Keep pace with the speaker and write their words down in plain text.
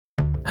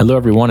Hello,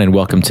 everyone, and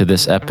welcome to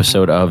this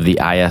episode of the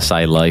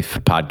ISI Life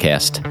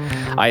podcast.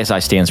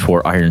 ISI stands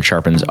for Iron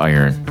Sharpens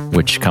Iron,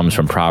 which comes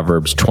from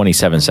Proverbs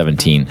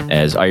 27:17.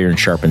 As iron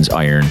sharpens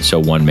iron, so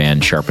one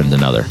man sharpens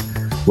another.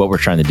 What we're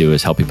trying to do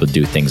is help people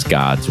do things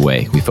God's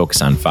way. We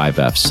focus on 5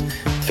 F's: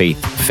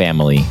 faith,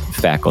 family,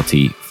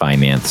 faculty,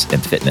 finance,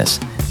 and fitness,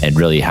 and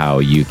really how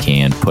you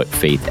can put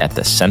faith at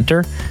the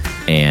center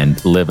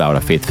and live out a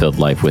faith-filled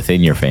life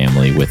within your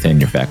family, within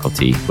your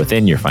faculty,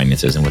 within your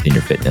finances, and within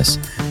your fitness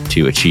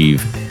to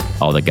achieve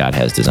all that God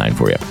has designed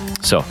for you.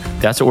 So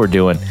that's what we're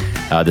doing.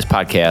 This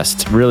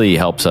podcast really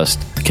helps us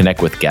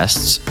connect with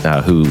guests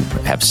who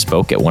have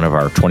spoke at one of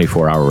our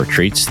 24-hour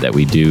retreats that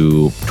we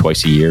do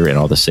twice a year in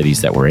all the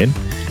cities that we're in.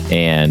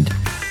 And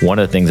one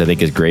of the things I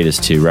think is great is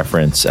to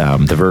reference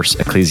the verse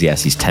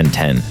Ecclesiastes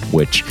 10:10,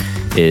 which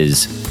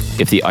is,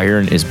 if the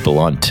iron is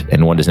blunt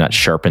and one does not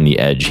sharpen the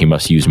edge, he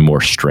must use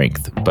more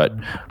strength, but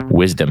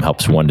wisdom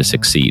helps one to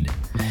succeed.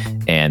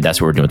 And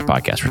that's what we're doing with the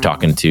podcast. We're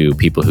talking to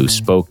people who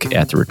spoke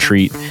at the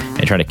retreat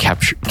and trying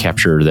to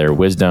capture their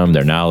wisdom,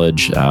 their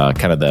knowledge,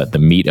 kind of the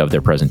meat of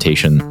their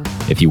presentation.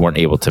 If you weren't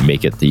able to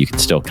make it, that you can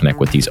still connect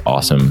with these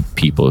awesome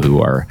people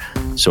who are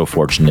so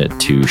fortunate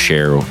to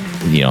share,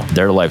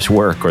 their life's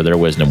work or their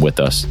wisdom with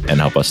us and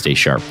help us stay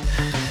sharp.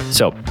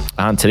 So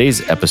on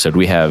today's episode,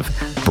 we have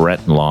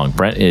Brent Long.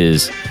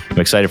 I'm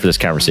excited for this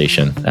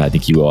conversation. I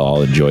think you will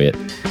all enjoy it.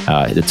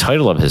 The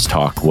title of his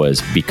talk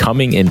was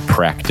Becoming in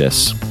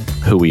Practice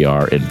Who We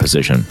Are in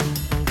Position.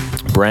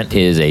 Brent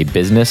is a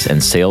business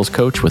and sales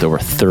coach with over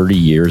 30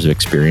 years of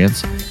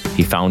experience.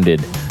 He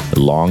founded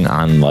Long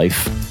On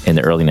Life in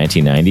the early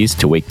 1990s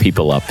to wake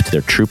people up to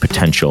their true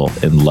potential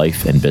in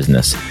life and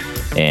business.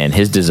 And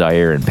his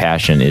desire and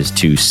passion is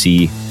to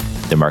see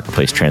the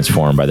marketplace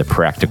transformed by the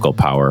practical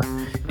power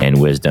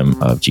and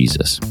wisdom of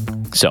Jesus.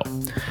 So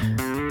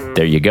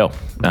there you go.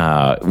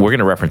 We're going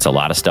to reference a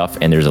lot of stuff,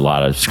 and there's a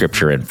lot of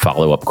scripture and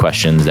follow-up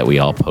questions that we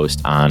all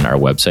post on our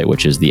website,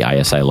 which is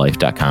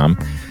theisilife.com.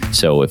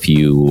 So if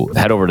you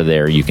head over to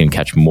there, you can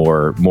catch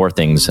more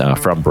things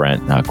from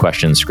Brent,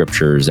 questions,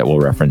 scriptures that we'll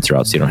reference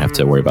throughout, so you don't have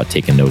to worry about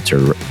taking notes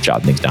or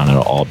jotting things down.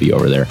 It'll all be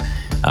over there.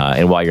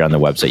 And while you're on the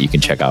website, you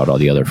can check out all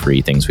the other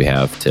free things we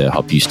have to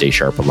help you stay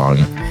sharp along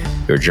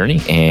your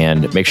journey.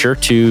 And make sure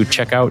to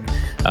check out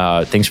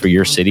things for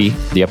your city,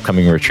 the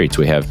upcoming retreats.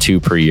 We have 2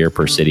 per year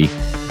per city.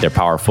 They're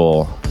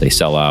powerful. They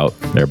sell out.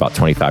 They're about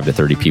 25 to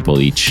 30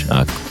 people each.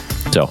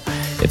 So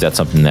if that's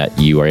something that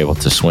you are able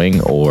to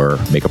swing or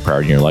make a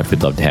priority in your life,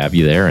 we'd love to have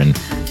you there and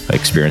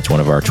experience one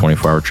of our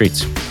 24-hour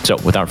retreats. So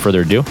without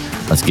further ado,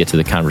 let's get to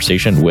the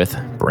conversation with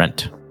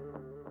Brent.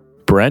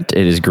 Brent,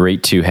 it is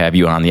great to have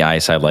you on the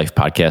ISI Life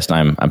podcast.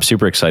 I'm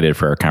super excited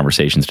for our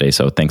conversation today,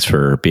 so thanks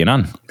for being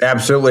on.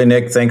 Absolutely,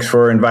 Nick. Thanks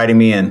for inviting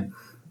me in.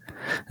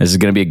 This is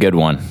going to be a good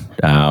one.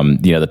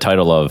 The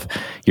title of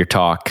your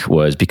talk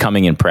was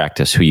Becoming in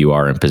Practice Who You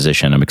Are in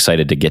Position. I'm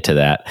excited to get to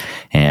that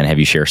and have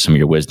you share some of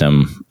your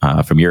wisdom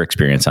from your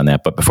experience on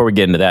that. But before we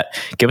get into that,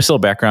 give us a little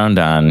background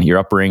on your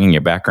upbringing,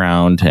 your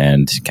background,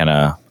 and kind of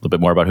a little bit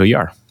more about who you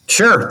are.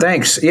 Sure,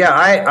 thanks. Yeah,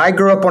 I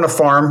grew up on a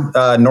farm,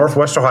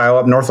 northwest Ohio,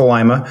 up north of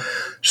Lima.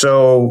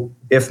 So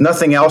if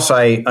nothing else,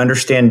 I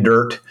understand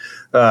dirt.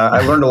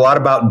 I learned a lot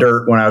about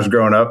dirt when I was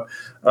growing up.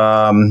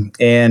 Probably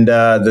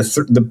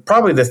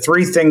the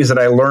 3 things that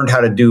I learned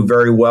how to do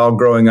very well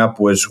growing up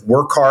was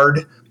work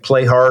hard,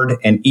 play hard,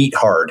 and eat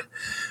hard.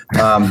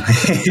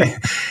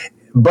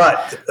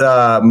 But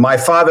my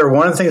father,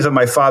 one of the things that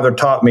my father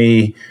taught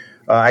me,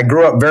 I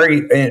grew up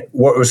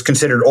what was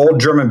considered old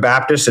German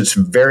Baptist. It's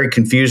very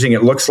confusing.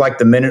 It looks like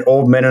the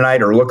old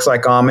Mennonite or looks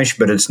like Amish,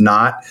 but it's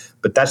not.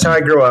 But that's how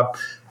I grew up.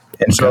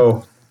 And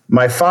so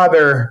my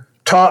father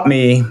taught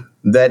me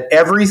that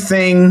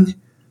everything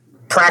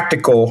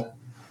practical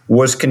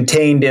was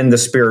contained in the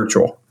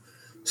spiritual.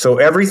 So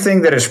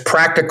everything that is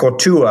practical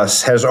to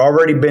us has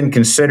already been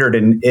considered,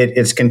 and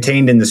it's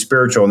contained in the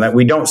spiritual, and that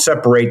we don't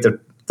separate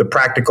the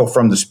practical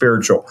from the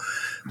spiritual.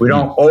 We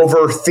don't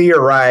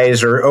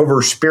over-theorize or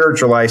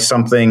over-spiritualize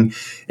something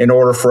in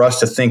order for us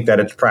to think that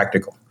it's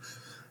practical.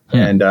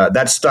 And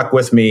that stuck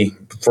with me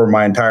for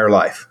my entire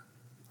life.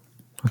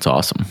 That's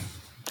awesome.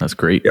 That's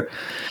great. Yep.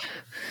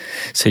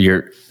 So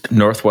you're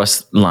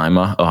northwest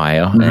Lima,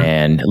 Ohio,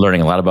 and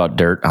learning a lot about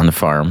dirt on the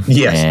farm.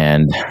 Yes.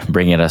 And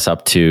bringing us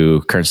up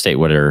to current state.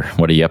 What are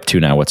you up to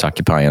now? What's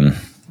occupying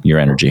your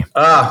energy?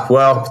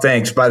 Well,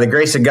 thanks. By the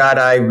grace of God,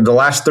 the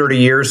last 30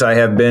 years I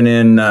have been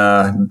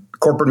in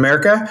corporate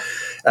America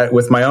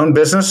with my own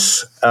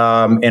business,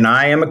 and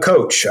I am a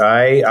coach.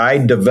 I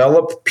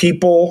develop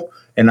people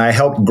and I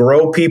help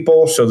grow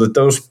people so that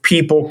those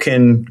people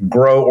can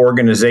grow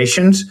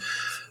organizations.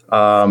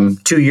 2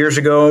 years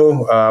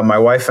ago, my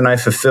wife and I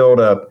fulfilled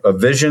a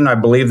vision I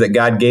believe that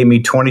God gave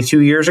me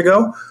 22 years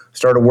ago.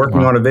 Started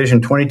working on a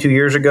vision 22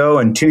 years ago,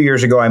 and 2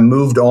 years ago I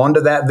moved on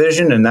to that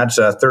vision, and that's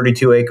a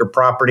 32-acre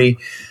property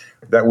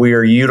that we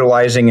are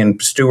utilizing and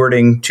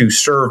stewarding to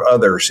serve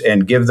others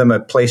and give them a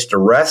place to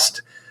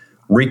rest,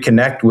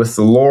 reconnect with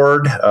the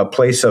Lord, a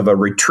place of a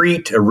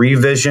retreat, a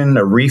revision,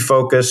 a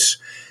refocus,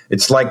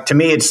 It's like, to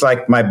me, it's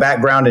like my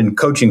background in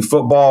coaching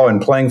football and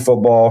playing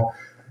football.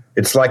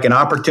 It's like an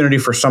opportunity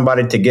for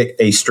somebody to get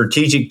a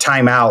strategic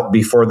timeout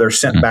before they're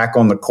sent back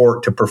on the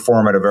court to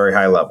perform at a very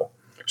high level.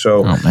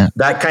 So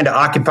that kind of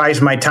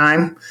occupies my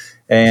time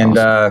and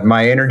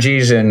my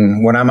energies.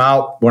 And when I'm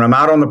out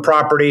on the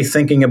property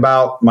thinking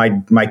about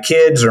my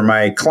kids or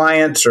my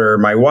clients or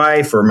my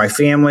wife or my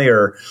family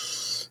or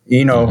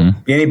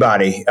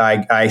anybody,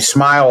 I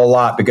smile a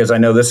lot because I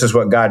know this is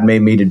what God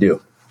made me to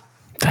do.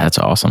 That's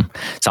awesome.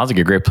 Sounds like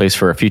a great place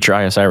for a future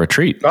ISI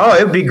retreat. Oh,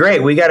 it would be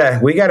great. We got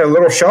a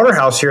little shelter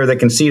house here that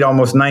can seat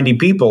almost 90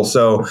 people.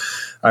 So,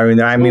 I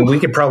mean, we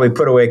could probably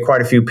put away quite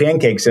a few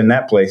pancakes in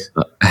that place.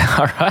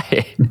 All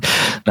right.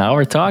 Now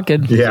we're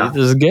talking. Yeah.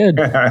 This is good.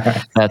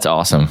 That's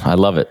awesome. I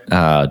love it.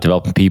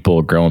 Developing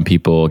people, growing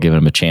people, giving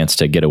them a chance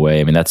to get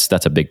away. I mean, that's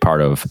a big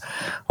part of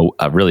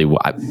really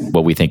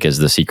what we think is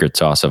the secret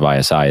sauce of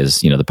ISI is,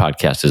 the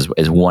podcast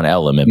is one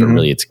element, but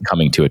really it's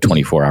coming to a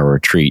 24-hour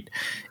retreat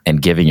and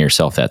giving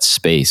yourself that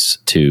space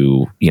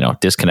to,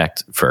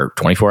 disconnect for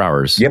 24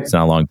 hours. Yep. It's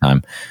not a long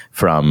time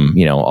from,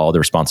 all the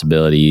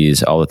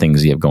responsibilities, all the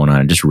things you have going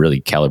on, and just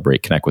really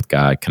calibrate, connect with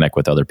God, connect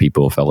with other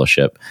people,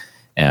 fellowship,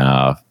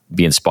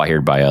 be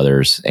inspired by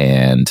others,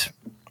 and,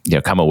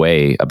 come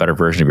away a better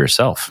version of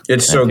yourself.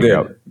 It's so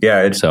good.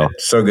 Yeah. It's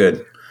so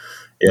good.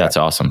 Yeah. That's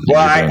awesome. Well,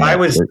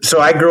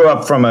 I grew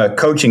up from a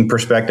coaching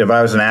perspective.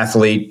 I was an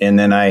athlete, and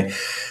then I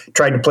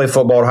tried to play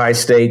football at High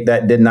State.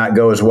 That did not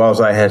go as well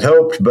as I had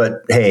hoped.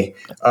 But hey,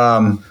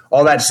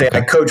 all that to say, I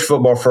coached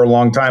football for a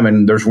long time,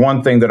 and there's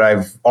one thing that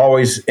I've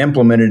always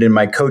implemented in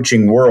my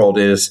coaching world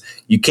is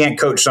you can't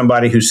coach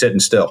somebody who's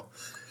sitting still.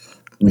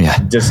 Yeah,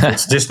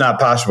 it's just not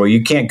possible.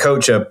 You can't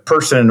coach a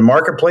person in the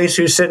marketplace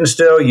who's sitting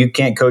still. You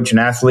can't coach an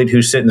athlete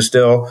who's sitting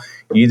still.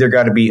 You either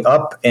got to be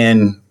up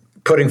and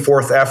putting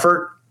forth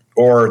effort,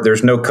 or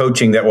there's no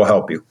coaching that will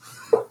help you.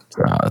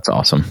 That's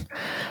awesome.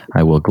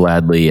 I will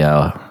gladly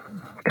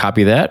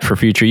copy that for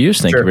future use.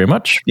 Thank you very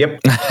much.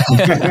 Yep.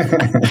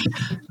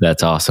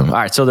 That's awesome. All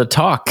right. So the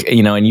talk,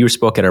 and you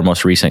spoke at our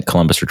most recent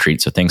Columbus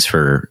retreat. So thanks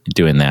for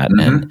doing that.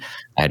 And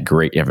I had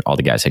all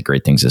the guys had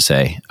great things to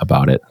say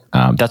about it.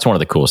 That's one of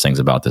the coolest things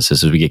about this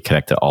is we get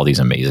connected to all these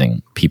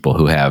amazing people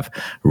who have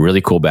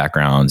really cool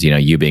backgrounds, you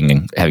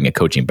having a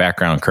coaching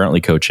background,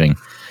 currently coaching,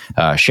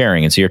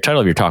 sharing. And so your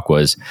title of your talk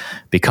was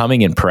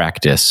Becoming in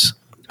Practice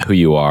Who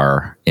You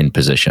Are in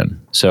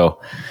Position. So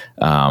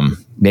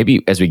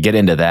maybe as we get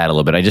into that a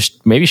little bit, I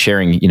just maybe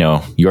sharing,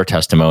 your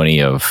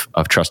testimony of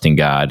trusting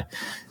God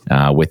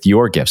with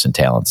your gifts and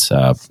talents.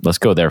 Let's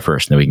go there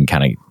first, and then we can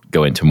kind of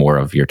go into more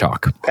of your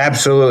talk.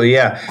 Absolutely.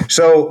 Yeah.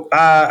 So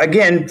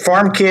again,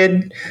 farm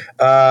kid,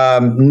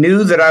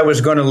 knew that I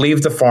was going to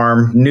leave the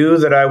farm, knew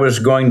that I was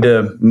going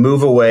to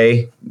move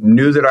away,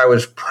 knew that I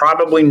was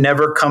probably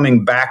never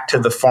coming back to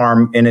the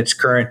farm in its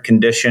current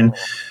condition.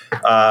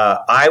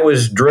 I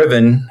was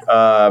driven,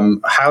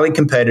 highly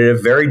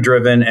competitive, very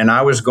driven, and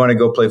I was going to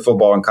go play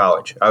football in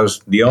college. I was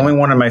the only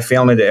one in my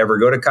family to ever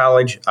go to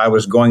college. I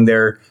was going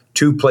there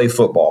to play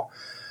football.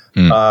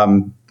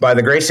 By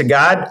the grace of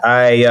God,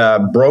 I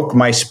broke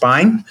my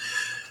spine.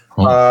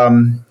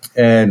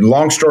 And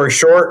long story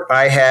short,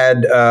 I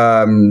had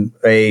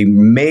a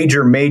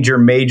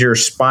major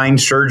spine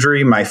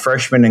surgery my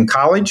freshman in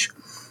college.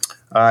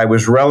 I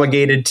was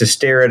relegated to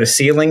stare at a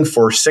ceiling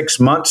for 6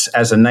 months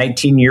as a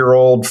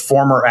 19-year-old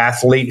former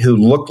athlete who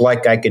looked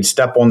like I could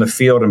step on the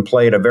field and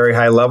play at a very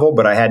high level,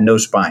 but I had no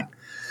spine.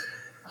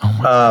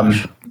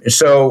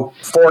 So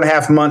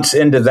 4.5 months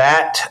into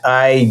that,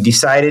 I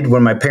decided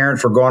when my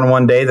parents were gone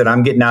one day that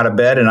I'm getting out of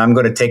bed and I'm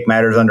going to take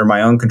matters under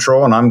my own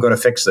control and I'm going to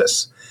fix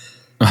this.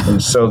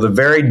 And so the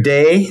very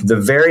day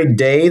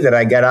that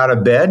I got out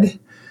of bed,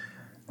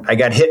 I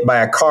got hit by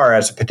a car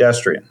as a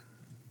pedestrian.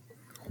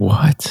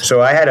 What?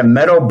 So I had a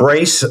metal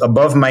brace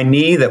above my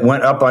knee that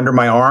went up under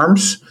my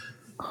arms,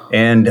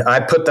 and I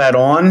put that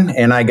on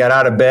and I got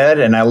out of bed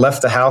and I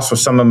left the house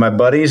with some of my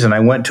buddies and I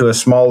went to a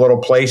small little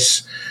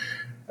place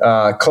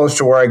close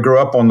to where I grew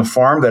up on the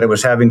farm that it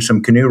was having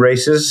some canoe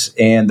races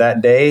and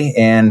that day,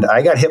 and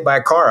I got hit by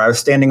a car. I was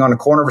standing on the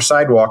corner of a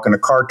sidewalk and a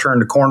car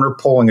turned a corner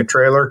pulling a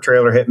trailer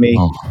hit me.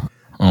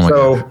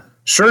 So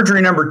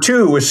surgery number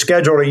 2 was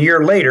scheduled a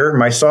year later,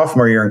 my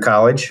sophomore year in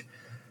college.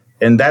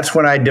 And that's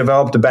when I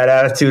developed a bad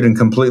attitude and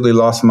completely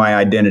lost my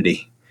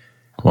identity.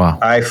 Wow.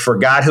 I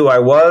forgot who I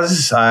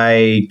was.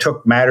 I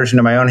took matters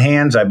into my own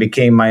hands. I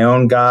became my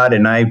own God,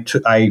 and I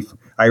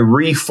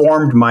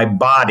reformed my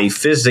body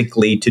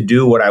physically to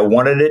do what I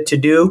wanted it to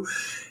do.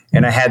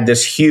 And I had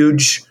this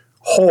huge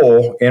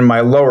hole in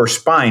my lower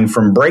spine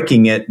from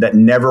breaking it that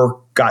never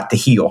got to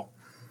heal.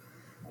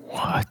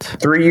 What?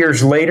 3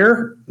 years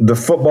later, the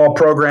football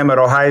program at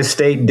Ohio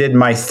State did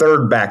my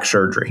 3rd back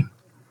surgery.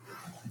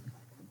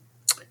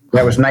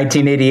 That was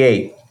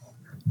 1988.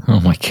 Oh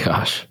my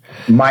gosh.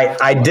 My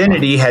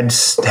identity had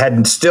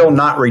still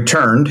not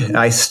returned.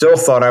 I still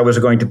thought I was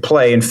going to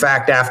play. In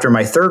fact, after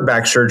my 3rd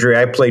back surgery,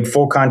 I played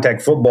full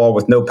contact football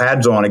with no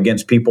pads on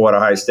against people at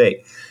Ohio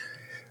State,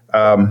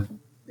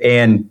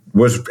 and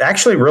was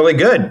actually really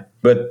good,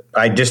 but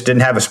I just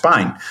didn't have a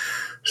spine.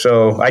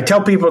 So I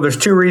tell people there's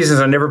two reasons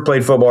I never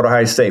played football at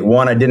Ohio State.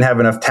 One, I didn't have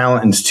enough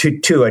talent,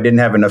 and two, I didn't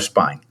have enough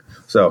spine.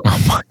 So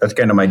that's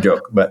kind of my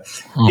joke. But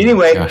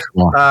anyway,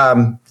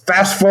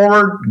 fast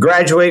forward,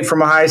 graduate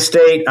from Ohio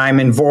State. I'm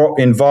involved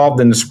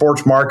in the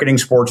sports marketing,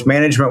 sports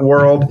management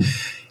world,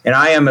 and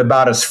I am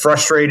about as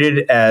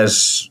frustrated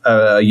as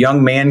a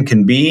young man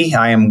can be.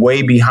 I am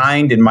way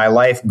behind in my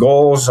life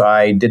goals.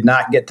 I did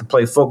not get to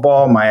play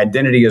football. My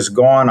identity is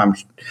gone.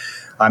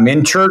 I'm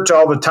in church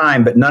all the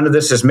time, but none of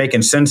this is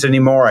making sense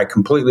anymore. I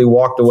completely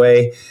walked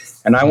away,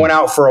 and I went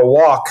out for a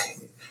walk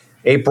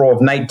April of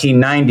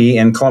 1990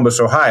 in Columbus,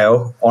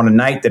 Ohio, on a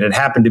night that it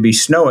happened to be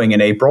snowing in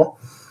April.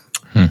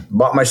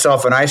 Bought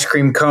myself an ice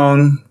cream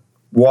cone,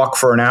 walked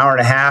for an hour and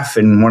a half,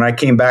 and when I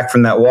came back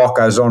from that walk,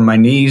 I was on my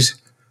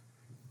knees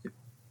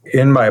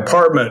in my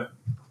apartment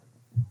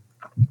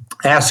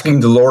asking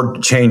the Lord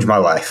to change my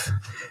life,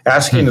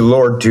 asking the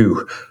Lord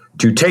to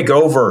take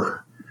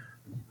over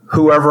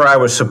whoever I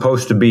was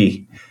supposed to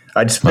be.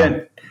 I'd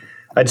spent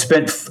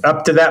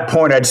up to that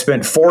point, I'd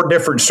spent 4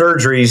 different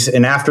surgeries.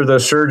 And after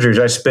those surgeries,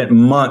 I spent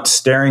months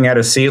staring at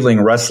a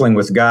ceiling, wrestling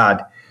with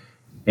God.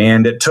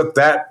 And it took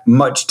that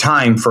much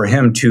time for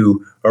him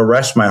to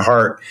arrest my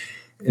heart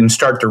and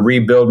start to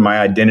rebuild my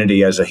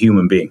identity as a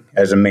human being,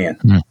 as a man.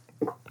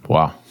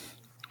 Wow.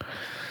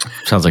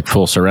 Sounds like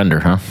full surrender,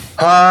 huh?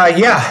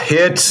 Yeah,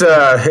 it's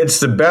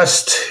the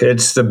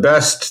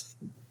best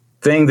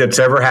thing that's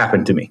ever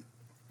happened to me.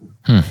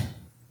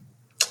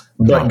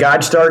 But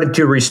God started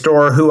to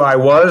restore who I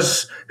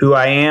was, who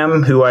I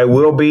am, who I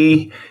will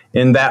be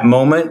in that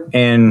moment,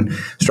 and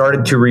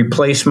started to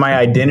replace my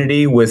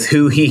identity with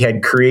who he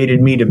had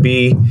created me to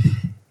be.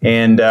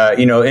 And,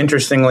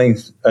 interestingly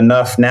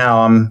enough,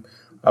 now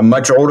I'm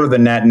much older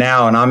than that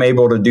now, and I'm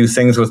able to do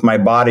things with my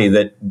body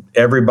that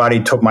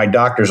my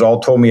doctors all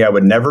told me I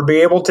would never be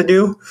able to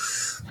do.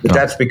 But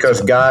that's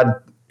because God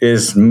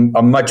is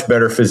a much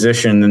better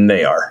physician than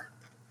they are.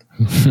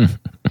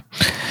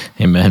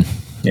 Amen.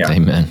 Yeah.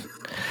 Amen.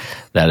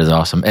 That is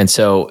awesome.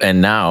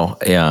 And now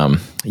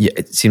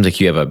it seems like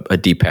you have a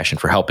deep passion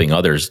for helping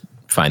others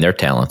find their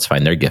talents,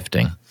 find their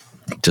gifting,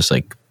 just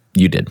like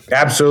you did.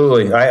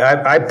 Absolutely.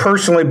 I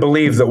personally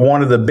believe that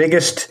one of the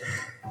biggest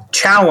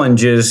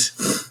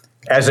challenges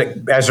as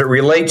it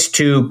relates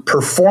to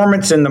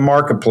performance in the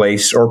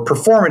marketplace, or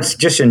performance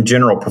just in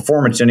general,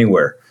 performance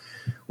anywhere,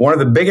 one of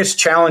the biggest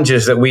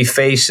challenges that we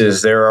face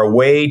is there are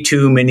way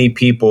too many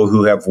people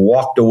who have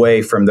walked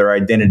away from their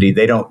identity.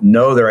 They don't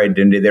know their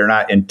identity. They're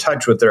not in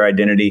touch with their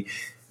identity.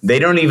 They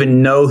don't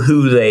even know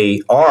who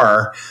they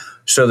are.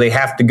 So they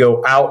have to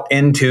go out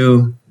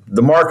into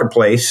the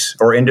marketplace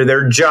or into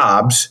their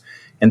jobs,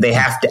 and they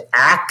have to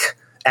act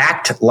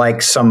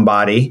like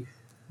somebody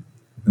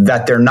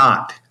that they're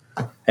not.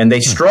 And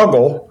they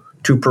struggle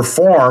to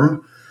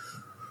perform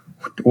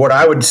what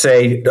I would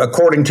say,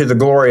 according to the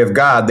glory of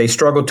God. They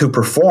struggle to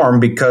perform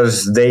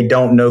because they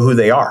don't know who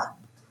they are.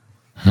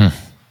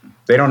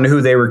 They don't know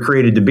who they were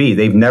created to be.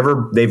 They've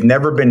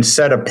never been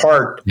set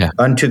apart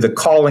unto the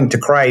calling to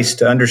Christ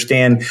to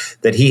understand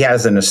that he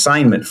has an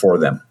assignment for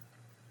them.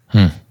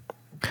 And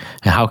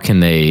how can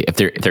they, if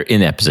they're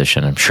in that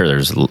position? I'm sure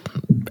there's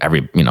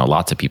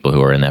lots of people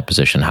who are in that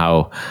position.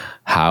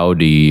 How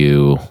do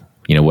you,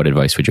 what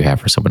advice would you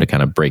have for someone to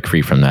kind of break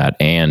free from that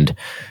and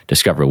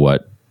discover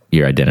what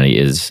your identity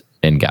is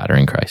in God or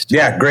in Christ?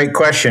 Yeah, great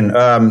question.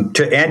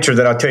 To answer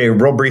that, I'll tell you a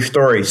real brief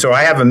story. So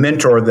I have a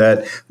mentor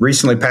that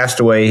recently passed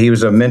away. He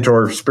was a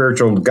mentor,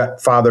 spiritual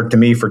father to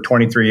me for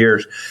 23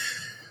 years.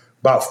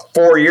 About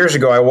 4 years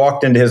ago, I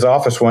walked into his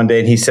office one day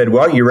and he said,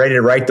 "Well, you ready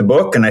to write the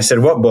book?" And I said,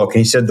 "What book?" And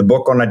he said, "The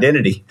book on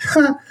identity."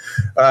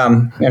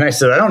 And I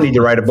said, "I don't need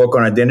to write a book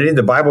on identity.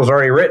 The Bible's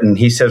already written."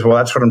 He says, "Well,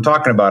 that's what I'm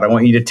talking about. I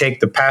want you to take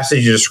the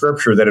passages of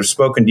Scripture that have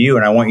spoken to you,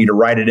 and I want you to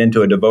write it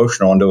into a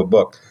devotional, into a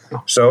book."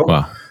 So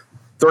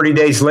 30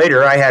 days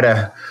later, I had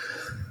a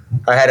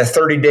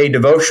 30-day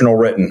devotional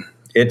written.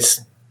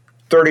 It's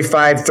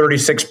 35,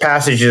 36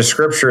 passages of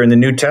Scripture in the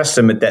New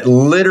Testament that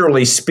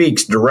literally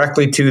speaks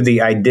directly to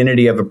the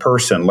identity of a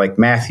person, like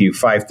Matthew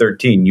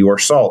 5:13. You are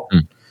salt.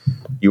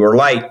 You are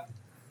light.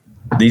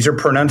 These are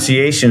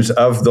pronunciations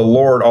of the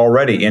Lord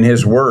already in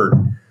his word.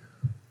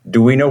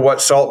 Do we know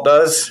what salt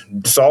does?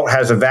 Salt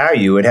has a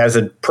value. It has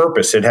a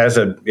purpose.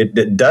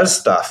 It does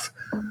stuff.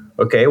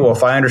 Okay, well,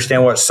 if I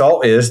understand what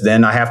salt is,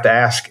 then I have to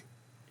ask,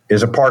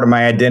 is a part of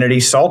my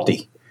identity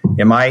salty?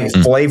 Am I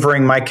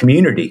flavoring my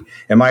community?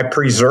 Am I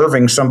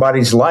preserving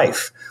somebody's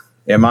life?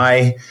 Am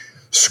I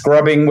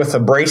scrubbing with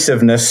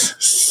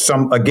abrasiveness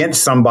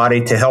against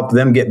somebody to help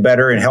them get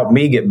better and help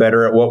me get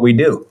better at what we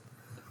do?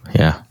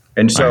 Yeah.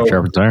 And so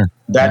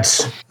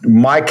that's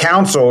my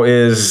counsel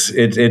is,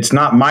 it's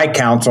not my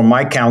counsel.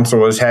 My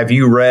counsel is, have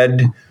you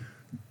read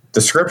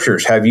the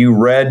Scriptures? Have you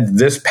read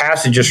this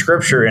passage of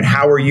Scripture, and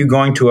how are you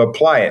going to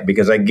apply it?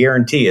 Because I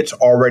guarantee it's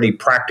already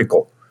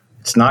practical.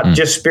 It's not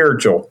just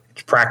spiritual,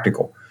 it's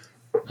practical.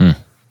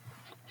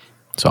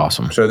 It's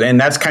awesome. So then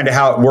that's kind of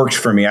how it works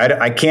for me.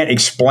 I can't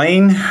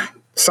explain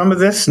some of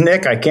this,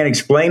 Nick. I can't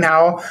explain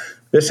how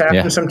this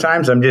happens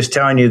sometimes. I'm just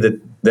telling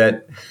you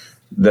that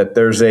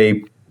there's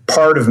a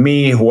part of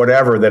me,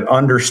 whatever, that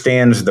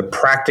understands the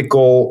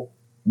practical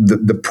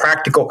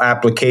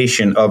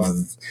application of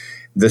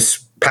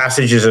this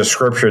passages of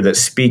scripture that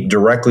speak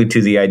directly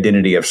to the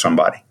identity of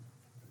somebody.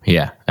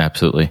 Yeah,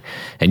 absolutely.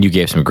 And you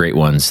gave some great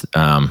ones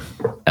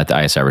at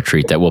the ISI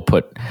retreat that we'll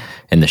put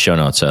in the show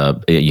notes.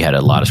 You had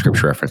a lot of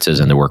scripture references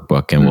in the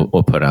workbook, and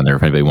we'll put on there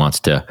if anybody wants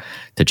to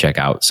check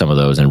out some of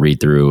those and read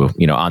through,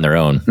 on their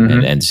own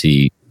and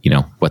see,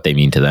 what they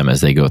mean to them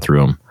as they go through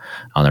them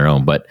on their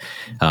own. But,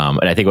 and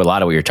I think a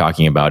lot of what you're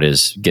talking about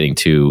is getting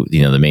to,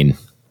 the main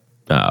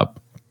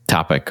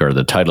topic or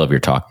the title of your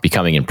talk,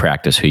 becoming in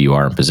practice who you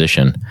are in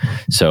position.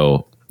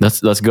 So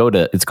let's go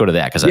to that,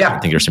 because I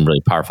think there's some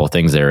really powerful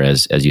things there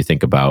as you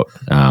think about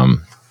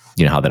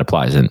how that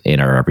applies in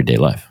our everyday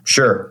life.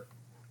 Sure.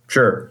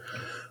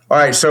 All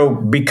right, so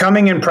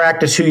becoming in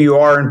practice who you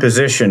are in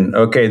position.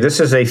 Okay, this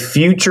is a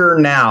future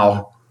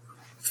now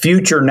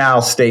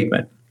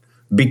statement.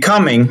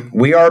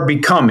 We are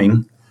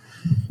becoming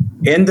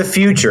in the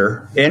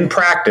future, in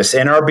practice,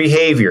 in our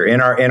behavior,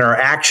 in our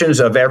actions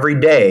of every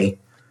day,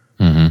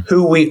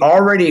 who we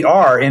already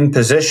are in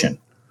position.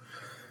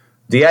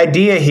 The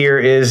idea here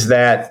is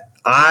that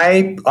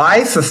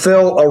I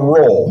fulfill a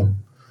role,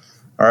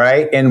 all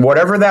right? And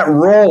whatever that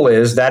role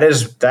is, that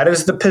is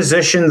the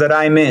position that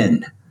I'm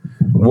in.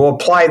 We'll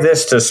apply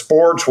this to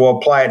sports. We'll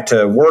apply it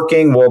to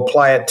working. We'll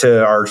apply it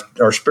to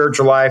our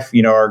spiritual life,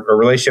 our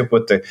relationship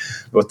with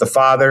the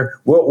Father.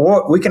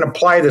 We can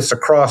apply this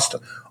across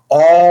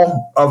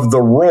all of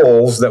the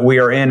roles that we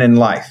are in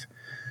life.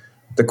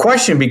 The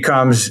question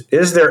becomes,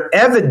 is there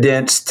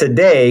evidence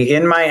today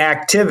in my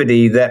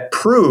activity that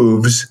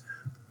proves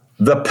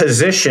the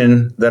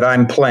position that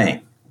I'm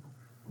playing?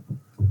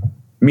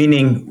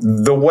 Meaning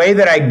the way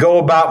that I go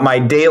about my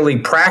daily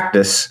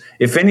practice,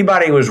 if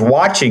anybody was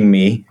watching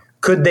me,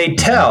 could they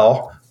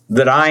tell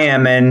that I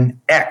am in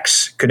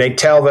X? Could they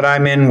tell that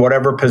I'm in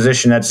whatever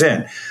position that's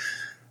in?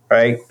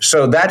 Right?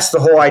 So that's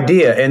the whole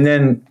idea. And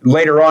then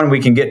later on,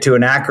 we can get to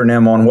an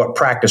acronym on what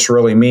practice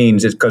really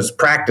means. It's because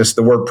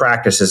the word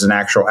practice is an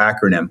actual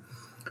acronym.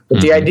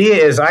 But the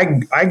idea is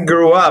I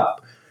grew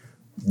up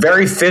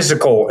very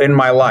physical in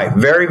my life,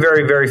 very,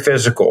 very, very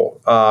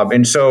physical.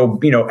 And so,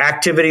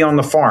 activity on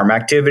the farm,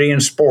 activity in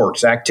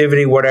sports,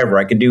 activity, whatever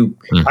I could do,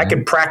 I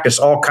could practice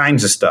all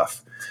kinds of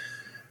stuff.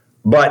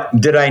 But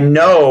did I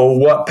know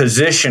what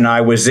position I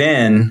was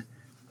in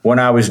when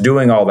I was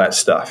doing all that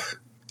stuff?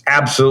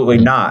 Absolutely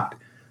not.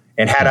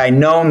 And had I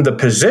known the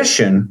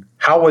position,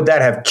 how would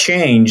that have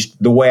changed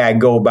the way I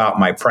go about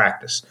my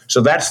practice?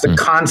 So that's the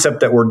concept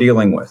that we're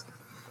dealing with.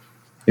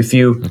 If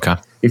you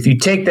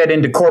take that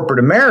into corporate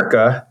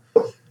America,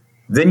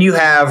 then you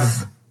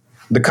have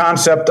the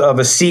concept of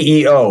a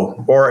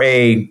CEO or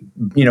a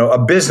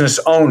business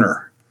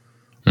owner.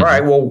 All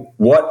right, well,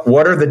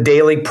 what are the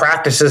daily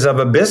practices of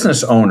a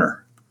business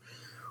owner?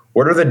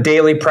 What are the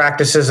daily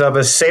practices of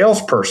a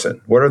salesperson?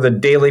 What are the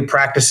daily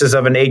practices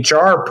of an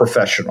HR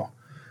professional?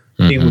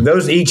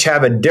 Those each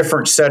have a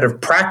different set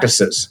of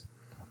practices.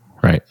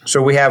 Right.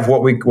 So we have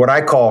what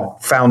I call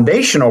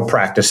foundational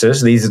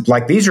practices.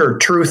 These are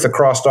truth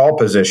across all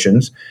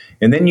positions.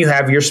 And then you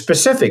have your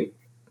specific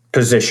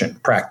position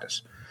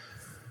practice.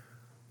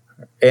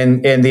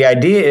 And the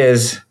idea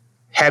is,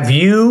 have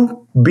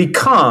you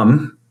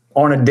become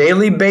on a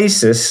daily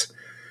basis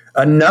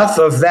enough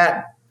of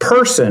that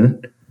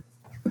person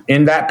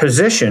in that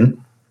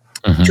position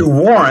to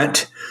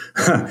warrant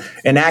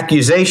an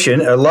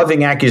accusation, a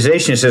loving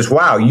accusation that says,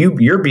 wow,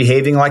 you're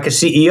behaving like a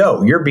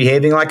CEO. You're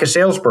behaving like a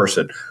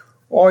salesperson.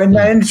 Or in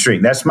that industry,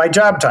 that's my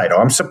job title.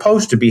 I'm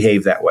supposed to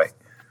behave that way.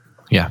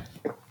 Yeah.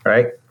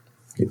 Right?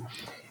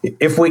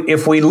 If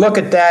we look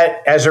at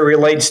that as it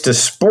relates to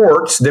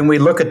sports, then we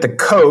look at the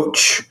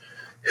coach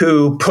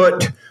who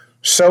put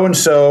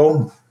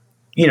so-and-so,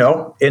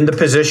 in the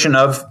position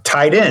of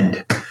tight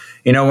end.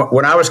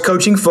 When I was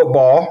coaching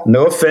football,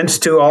 no offense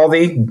to all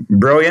the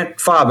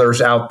brilliant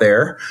fathers out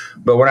there,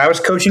 but when I was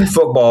coaching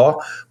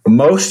football,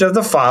 most of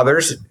the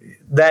fathers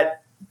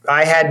that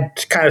I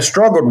had kind of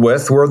struggled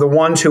with were the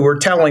ones who were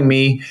telling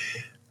me,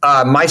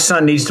 my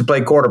son needs to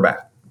play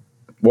quarterback.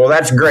 Well,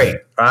 that's great.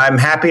 I'm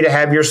happy to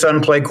have your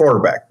son play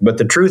quarterback. But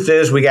the truth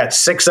is we got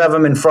 6 of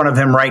them in front of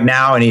him right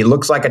now, and he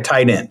looks like a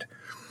tight end.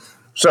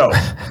 So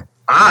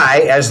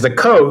I, as the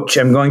coach,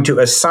 am going to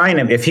assign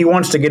him, if he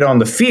wants to get on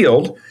the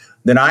field,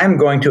 then I'm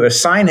going to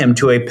assign him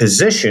to a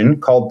position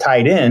called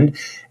tight end,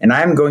 and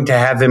I'm going to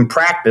have him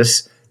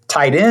practice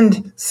tight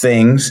end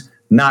things,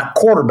 not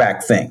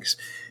quarterback things.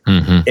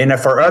 And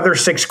if our other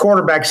 6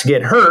 quarterbacks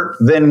get hurt,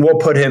 then we'll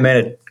put him in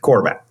at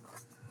quarterback.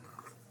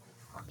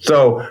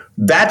 So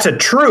that's a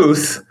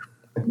truth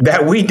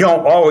that we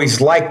don't always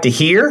like to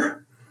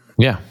hear.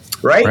 Yeah.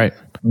 Right?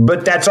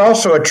 But that's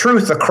also a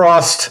truth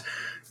across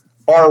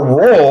our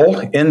role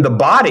in the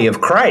body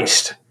of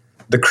Christ.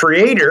 The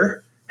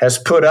Creator has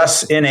put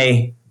us in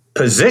a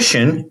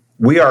position.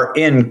 We are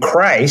in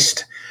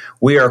Christ.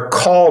 We are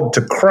called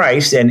to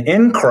Christ, and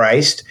in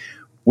Christ,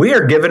 we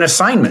are given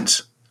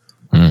assignments.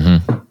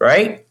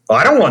 Right? Well,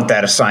 I don't want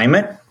that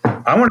assignment.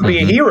 I want to be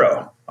a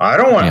hero. I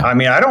don't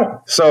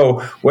want,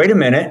 So wait a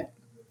minute.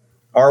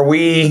 Are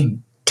we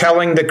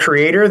telling the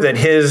creator that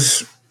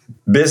his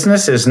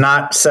business is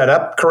not set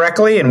up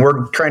correctly and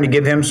we're trying to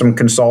give him some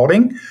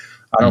consulting?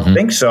 I don't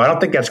think so. I don't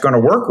think that's going to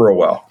work real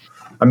well.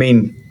 I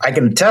mean, I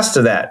can attest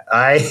to that.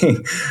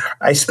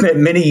 I spent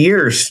many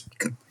years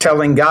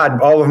telling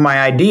God all of my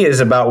ideas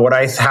about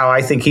how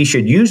I think he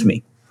should use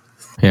me.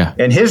 Yeah.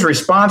 And his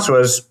response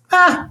was,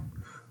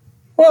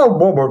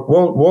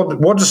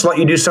 we'll just let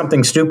you do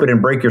something stupid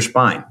and break your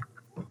spine.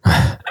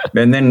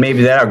 And then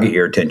maybe that'll get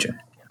your attention.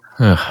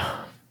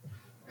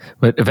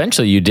 But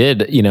eventually you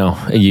did,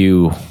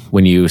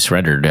 when you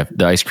surrendered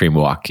the ice cream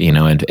walk,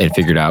 and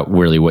figured out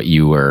really what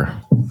you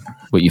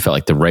felt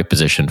like the right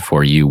position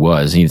for you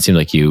was. And it seemed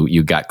like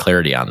you got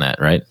clarity on that,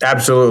 right?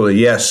 Absolutely.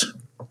 Yes.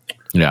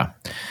 Yeah.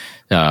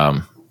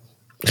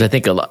 Because I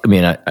think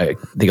I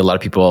think a lot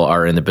of people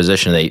are in the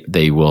position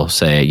they will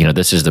say,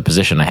 this is the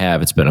position I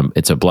have.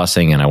 It's a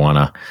blessing, and I want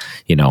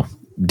to,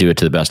 do it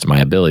to the best of my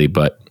ability.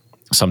 But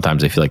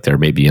sometimes I feel like they're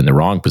maybe in the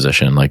wrong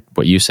position, like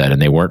what you said,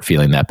 and they weren't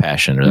feeling that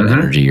passion or that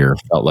energy, or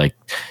felt like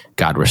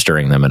God was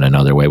stirring them in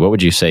another way. What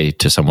would you say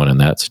to someone in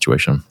that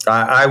situation?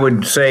 I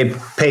would say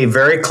pay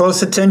very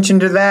close attention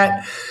to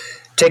that.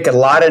 Take a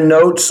lot of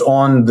notes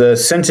on the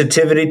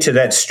sensitivity to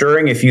that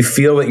stirring. If you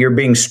feel that you're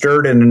being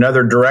stirred in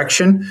another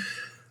direction,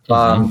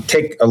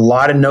 take a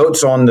lot of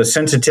notes on the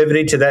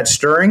sensitivity to that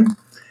stirring.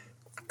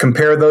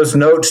 Compare those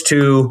notes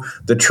to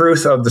the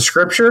truth of the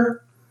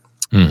scripture,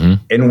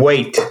 and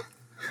wait.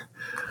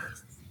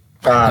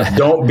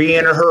 Don't be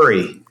in a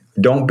hurry.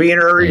 Don't be in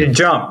a hurry to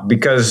jump,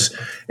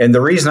 and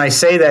the reason I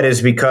say that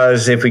is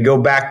because if we go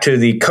back to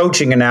the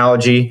coaching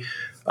analogy,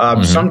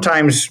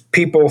 sometimes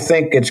people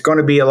think it's going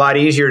to be a lot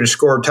easier to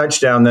score a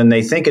touchdown than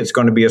they think it's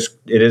going to be.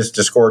 It is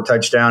to score a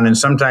touchdown, and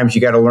sometimes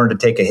you got to learn to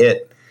take a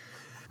hit.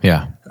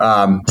 Yeah.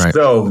 Right.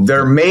 So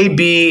there may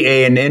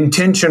be an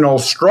intentional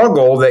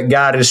struggle that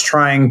God is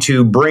trying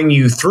to bring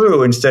you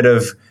through instead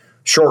of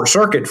short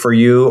circuit for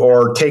you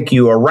or take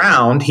you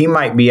around. He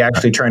might be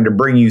actually trying to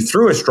bring you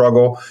through a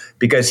struggle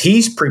because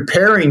he's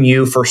preparing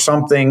you for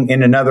something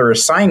in another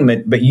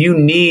assignment, but you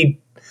need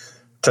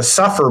to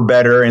suffer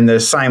better in the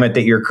assignment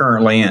that you're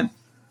currently in.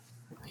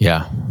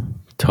 Yeah,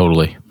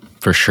 totally.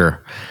 For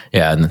sure.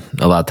 Yeah. And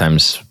a lot of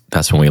times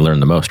that's when we learn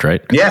the most,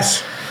 right?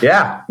 Yes.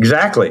 Yeah,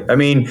 exactly. I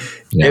mean,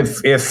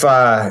 if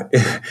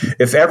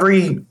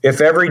every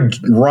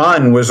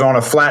run was on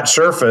a flat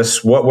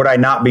surface, what would I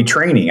not be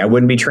training? I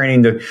wouldn't be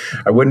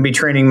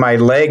training my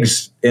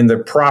legs in the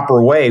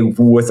proper way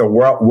with a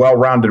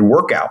well-rounded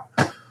workout.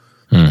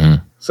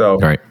 So,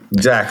 right.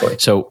 Exactly.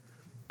 So,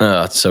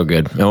 it's so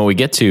good. And when we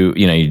get to,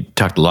 you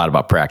talked a lot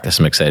about practice.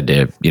 I'm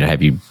excited to,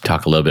 have you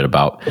talk a little bit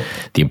about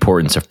the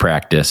importance of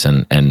practice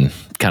and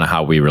kind of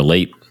how we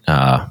relate,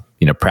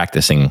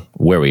 practicing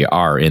where we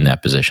are in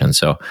that position.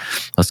 So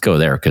let's go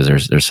there because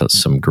there's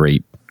some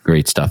great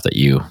stuff that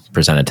you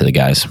presented to the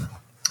guys.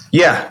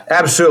 Yeah,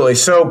 absolutely.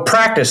 So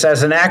practice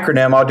as an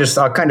acronym,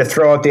 I'll kind of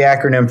throw out the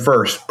acronym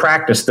first.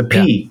 Practice, the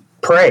P,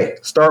 pray.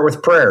 Start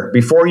with prayer.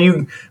 Before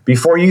you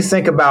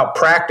think about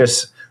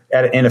practice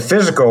in a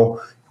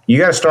physical, you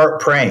got to start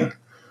praying.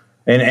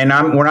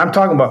 And when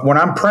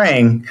I'm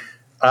praying,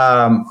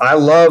 I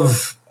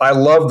love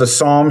the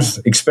Psalms,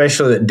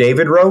 especially that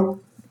David wrote.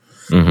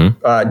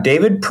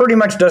 David pretty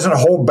much doesn't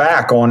hold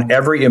back on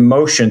every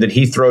emotion that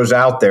he throws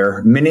out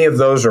there. Many of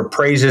those are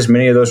praises.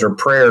 Many of those are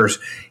prayers.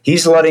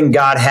 He's letting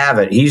God have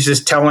it. He's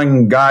just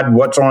telling God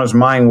what's on his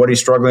mind, what he's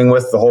struggling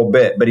with, the whole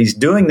bit. But he's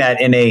doing that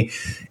in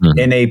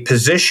a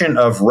position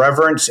of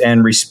reverence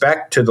and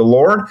respect to the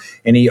Lord.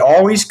 And he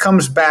always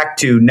comes back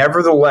to,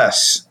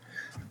 nevertheless,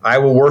 I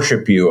will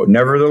worship you.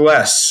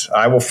 Nevertheless,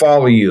 I will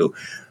follow you.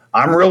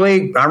 I'm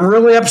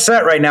really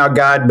upset right now,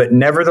 God, but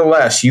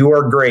nevertheless, you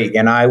are great,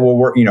 and I will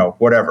work,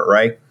 whatever,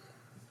 right?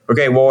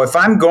 Okay, well, if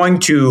I'm going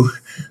to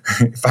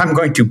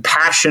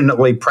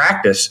passionately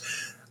practice,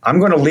 I'm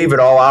going to leave it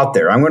all out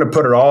there. I'm going to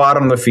put it all out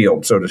on the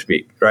field, so to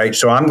speak, right?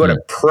 So I'm going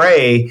to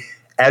pray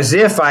as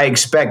if I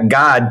expect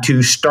God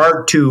to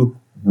start to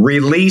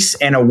release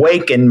and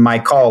awaken my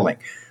calling.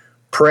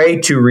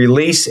 Pray to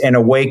release and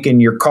awaken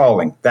your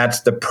calling.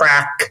 That's the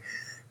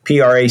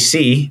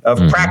P-R-A-C of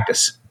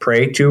practice.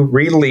 Pray to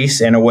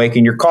release and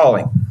awaken your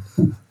calling.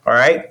 All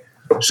right.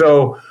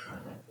 So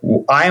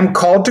I am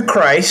called to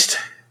Christ.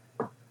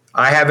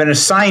 I have an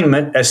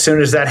assignment as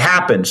soon as that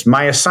happens.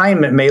 My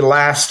assignment may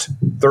last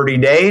 30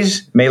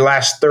 days, may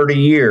last 30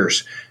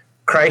 years.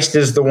 Christ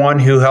is the one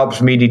who helps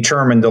me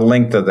determine the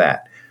length of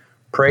that.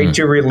 Pray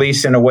to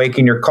release and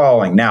awaken your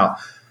calling. Now,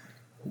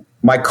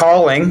 my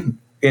calling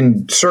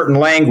in certain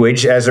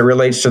language as it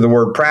relates to the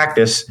word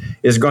practice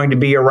is going to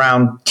be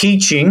around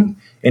teaching,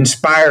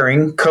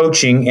 inspiring,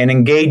 coaching, and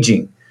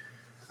engaging.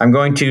 I'm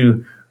going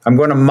to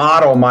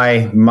model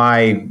my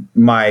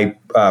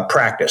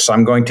practice.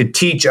 I'm going to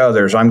teach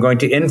others. I'm going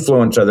to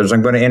influence others.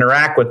 I'm going to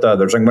interact with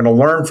others. I'm going to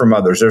learn from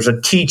others. There's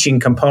a teaching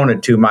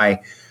component to my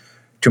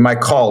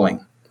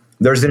calling.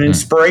 There's an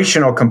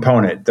inspirational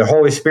component. The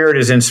Holy Spirit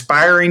is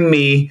inspiring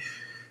me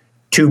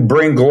to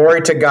bring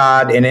glory to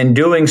God, and in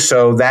doing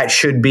so, that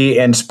should be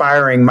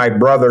inspiring my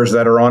brothers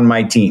that are on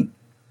my team.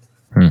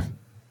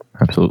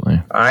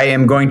 Absolutely. I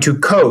am going to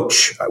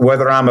coach,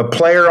 whether I'm a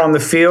player on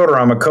the field or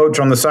I'm a coach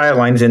on the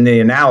sidelines, in the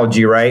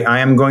analogy, right? I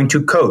am going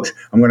to coach.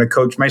 I'm going to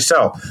coach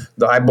myself.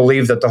 I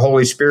believe that the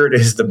Holy Spirit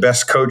is the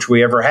best coach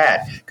we ever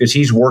had because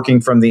he's working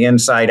from the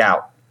inside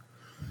out.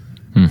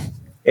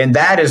 And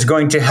that is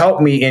going to help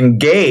me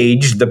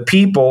engage the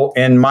people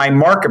in my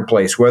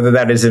marketplace, whether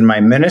that is in my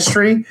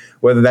ministry,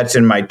 whether that's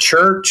in my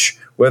church,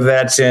 whether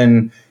that's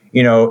in,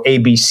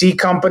 ABC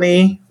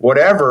company,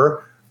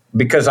 whatever.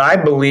 Because I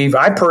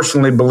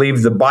personally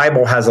believe the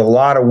Bible has a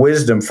lot of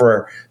wisdom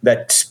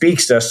that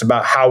speaks to us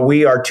about how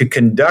we are to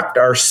conduct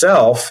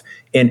ourselves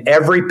in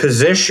every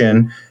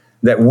position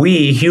that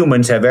we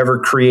humans have ever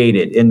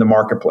created in the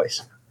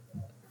marketplace.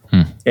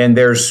 And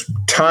there's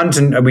tons,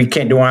 and we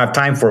don't have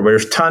time for it, but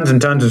there's tons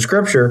and tons of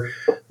scripture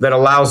that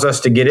allows us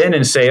to get in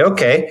and say,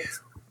 okay,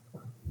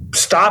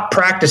 stop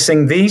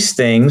practicing these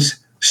things,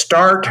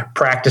 start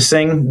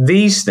practicing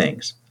these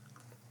things.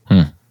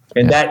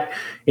 And that,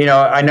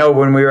 I know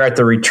when we were at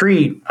the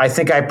retreat, I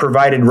think I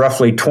provided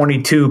roughly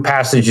 22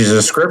 passages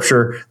of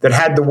scripture that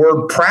had the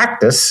word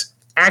practice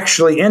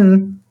actually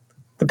in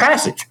the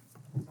passage.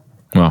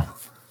 Wow.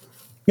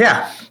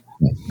 Yeah.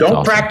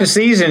 Don't practice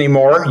these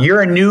anymore.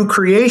 You're a new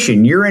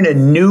creation. You're in a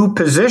new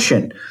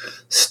position.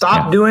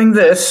 Stop doing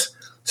this.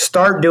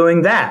 Start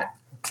doing that.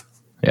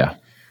 Yeah.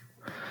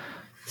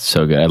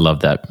 So good. I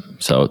love that.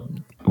 So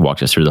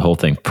walk us through the whole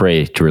thing.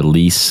 Pray to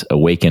release,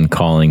 awaken,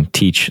 calling,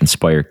 teach,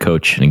 inspire,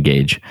 coach, and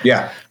engage.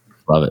 Yeah.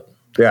 Love it.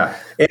 Yeah.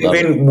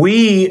 And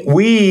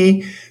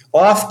we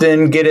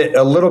often get it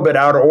a little bit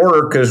out of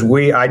order because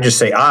I just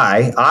say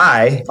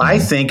I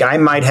think I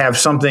might have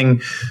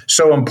something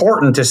so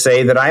important to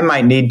say that I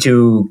might need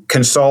to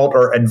consult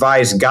or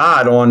advise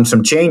God on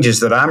some changes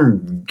that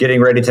I'm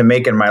getting ready to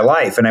make in my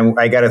life. And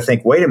I got to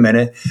think, wait a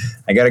minute,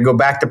 I got to go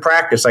back to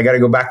practice. I got to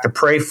go back to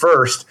pray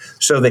first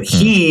so that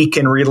he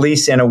can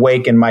release and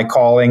awaken my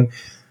calling.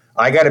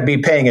 I got to be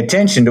paying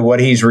attention to what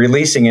he's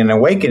releasing and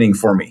awakening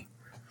for me.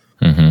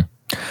 Mm-hmm.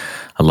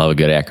 I love a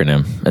good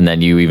acronym. And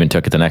then you even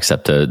took it the next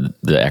step to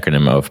the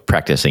acronym of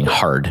practicing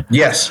hard.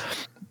 Yes.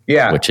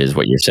 Yeah. Which is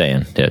what you're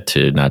saying,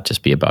 to not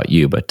just be about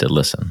you, but to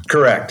listen.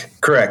 Correct.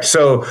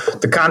 So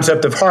the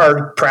concept of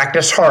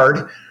practice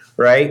hard,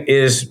 right,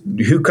 is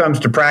who comes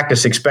to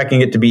practice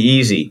expecting it to be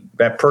easy.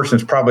 That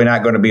person's probably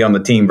not going to be on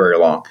the team very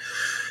long.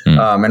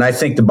 And I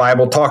think the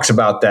Bible talks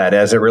about that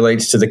as it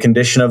relates to the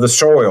condition of the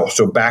soil.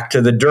 So back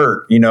to the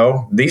dirt,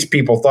 these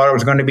people thought it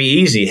was going to be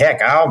easy.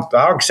 Heck, I'll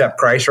accept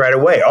Christ right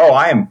away. Oh,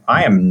 I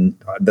am.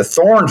 The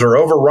thorns are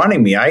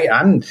overrunning me.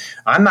 I'm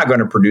not going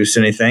to produce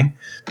anything.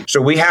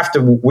 So we have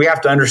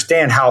to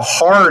understand how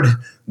hard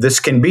this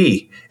can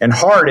be. And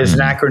hard is an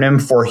acronym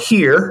for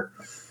hearing.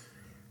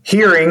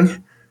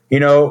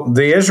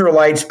 The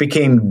Israelites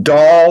became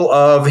dull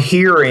of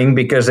hearing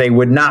because they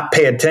would not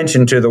pay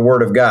attention to the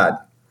word of God.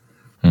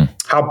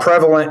 How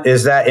prevalent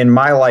is that in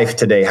my life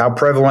today? How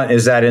prevalent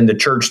is that in the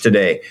church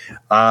today?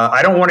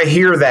 I don't want to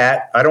hear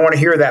that. I don't want to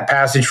hear that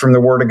passage from the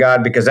Word of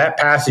God because that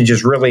passage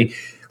is really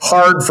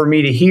hard for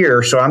me to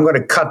hear. So I'm going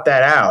to cut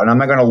that out and I'm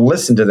not going to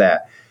listen to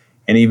that.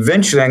 And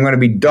eventually I'm going to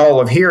be dull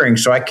of hearing.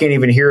 So I can't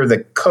even hear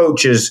the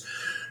coach's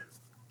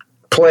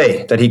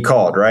play that he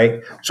called,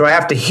 right? So I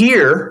have to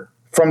hear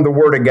from the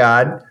Word of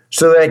God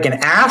so that I can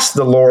ask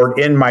the Lord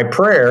in my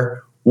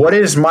prayer, what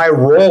is my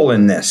role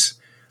in this?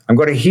 I'm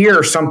going to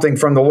hear something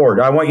from the Lord.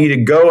 I want you to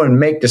go and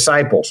make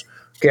disciples.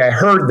 Okay, I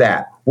heard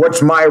that.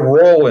 What's my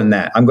role in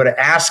that? I'm going to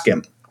ask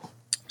him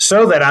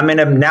so that I'm in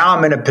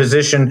a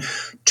position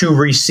to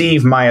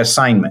receive my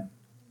assignment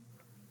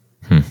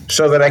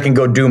so that I can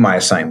go do my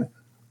assignment.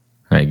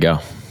 There you go.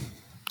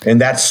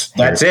 And that's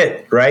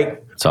it,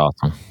 right? It's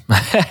awesome.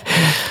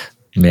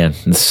 Man,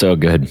 it's so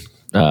good.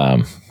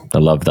 I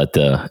love that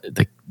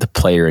the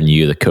player in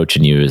you, the coach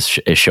in you is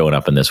showing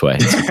up in this way.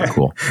 It's super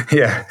cool.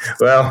 Yeah.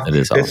 Well, it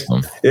is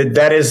awesome.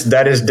 That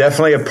is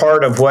definitely a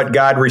part of what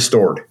God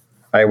restored.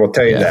 I will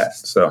tell you that.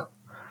 So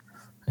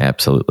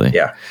absolutely.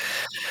 Yeah.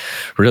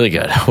 Really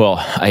good. Well,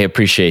 I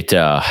appreciate,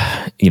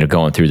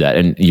 going through that.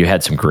 And you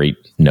had some great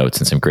notes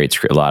and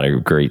a lot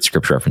of great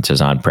scripture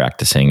references on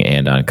practicing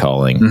and on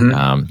calling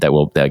that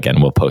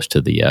we'll post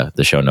to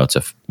the show notes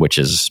of, which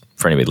is,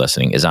 for anybody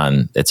listening, it's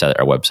at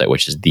our website,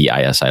 which is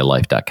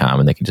theisilife.com.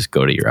 And they can just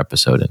go to your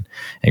episode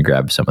and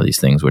grab some of these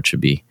things, which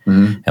should be,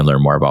 and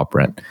learn more about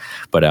Brent.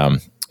 But,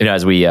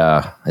 as we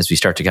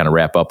start to kind of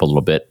wrap up a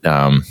little bit,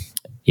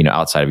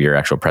 outside of your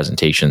actual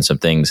presentation, some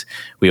things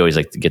we always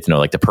like to get to know,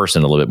 like the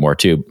person a little bit more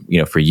too,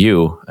 for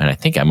you. And I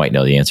think I might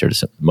know the answer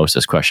to most of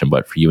this question,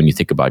 but for you, when you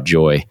think about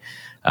joy,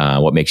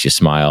 what makes you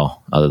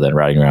smile other than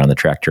riding around on the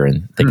tractor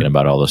and thinking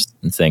about all those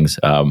things?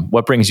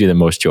 What brings you the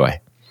most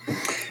joy?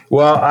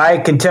 Well, I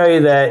can tell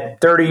you that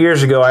 30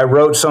 years ago, I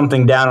wrote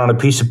something down on a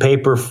piece of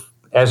paper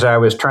as I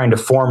was trying to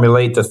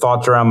formulate the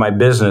thoughts around my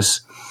business.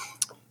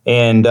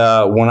 And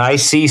when I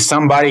see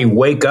somebody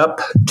wake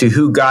up to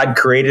who God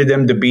created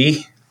them to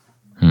be,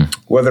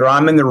 whether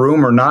I'm in the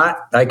room or not,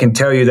 I can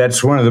tell you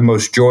that's one of the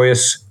most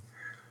joyous,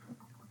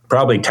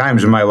 probably,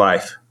 times in my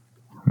life.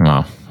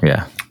 Wow.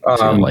 Yeah.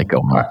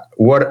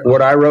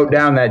 What I wrote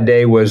down that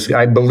day was,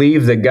 I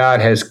believe that God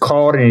has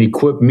called and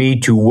equipped me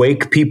to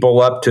wake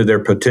people up to their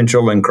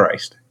potential in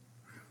Christ.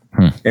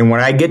 And when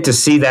I get to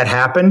see that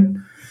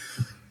happen,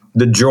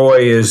 the joy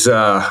is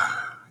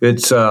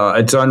it's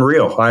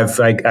unreal.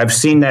 I've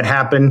seen that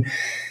happen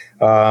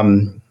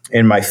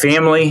in my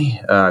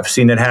family. I've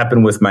seen that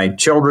happen with my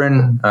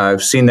children.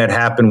 I've seen that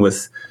happen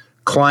with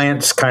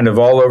clients kind of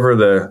all over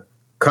the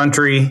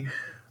country.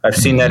 I've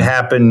seen that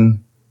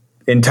happen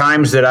in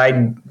times that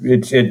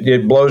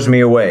it blows me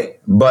away.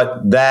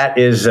 But that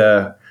is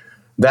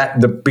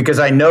because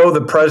I know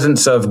the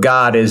presence of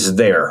God is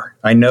there.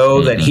 I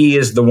know that He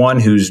is the one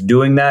who's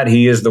doing that.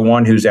 He is the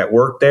one who's at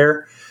work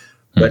there.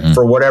 But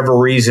for whatever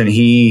reason,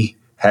 He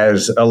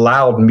has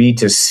allowed me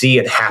to see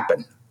it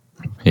happen.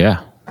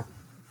 Yeah.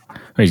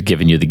 He's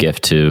given you the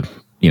gift to,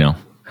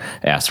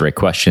 ask the right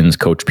questions,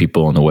 coach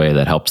people in a way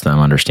that helps them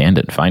understand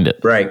it and find it.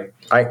 Right.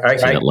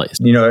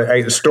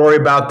 A story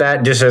about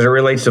that, just as it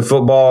relates to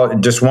football,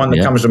 just one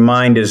that comes to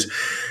mind is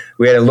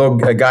we had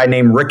a guy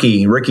named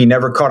Ricky. Ricky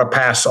never caught a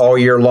pass all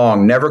year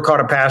long, never caught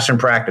a pass in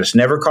practice,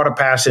 never caught a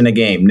pass in a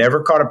game,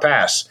 never caught a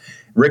pass.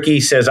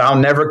 Ricky says, I'll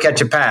never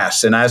catch a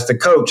pass. And as the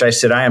coach, I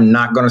said, I am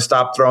not going to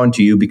stop throwing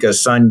to you because,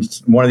 son,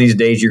 one of these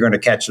days you're going to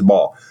catch the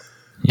ball.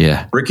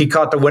 Yeah. Ricky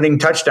caught the winning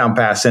touchdown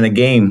pass in a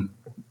game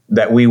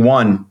that we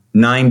won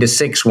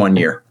 9-6 one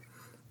year.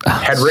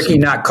 Had Ricky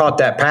not caught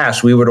that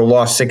pass, we would have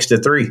lost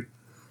 6-3.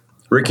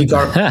 Ricky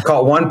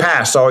caught one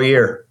pass all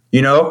year.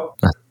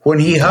 When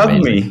he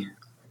hugged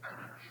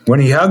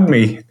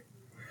me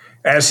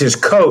as his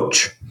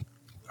coach,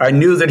 I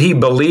knew that he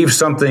believed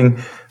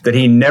something that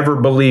he never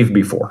believed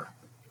before.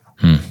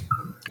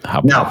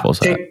 How powerful is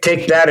that?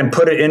 Take that and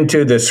put it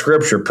into the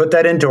scripture. Put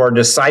that into our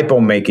disciple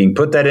making.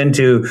 Put that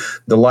into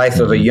the life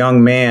of a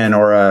young man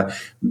or a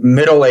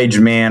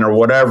middle-aged man or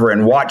whatever,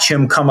 and watch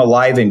him come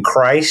alive in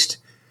Christ.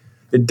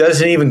 It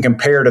doesn't even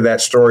compare to that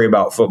story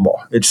about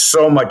football. It's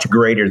so much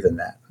greater than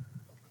that.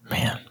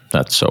 Man,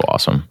 that's so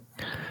awesome.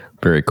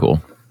 Very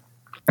cool.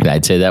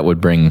 I'd say that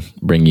would bring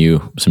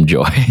you some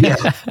joy.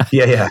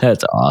 Yeah.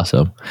 That's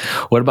awesome.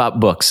 What about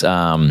books?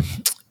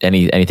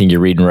 Anything you're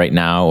reading right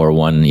now, or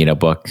one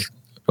book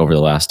over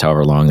the last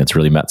however long that's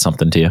really meant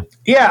something to you?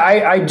 Yeah,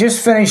 I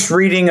just finished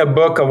reading a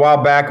book a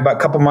while back, about a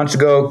couple months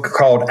ago,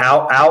 called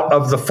Out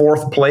of the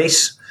Fourth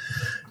Place.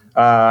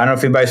 I don't know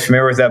if anybody's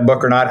familiar with that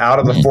book or not. Out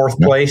of the Fourth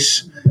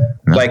Place.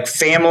 Like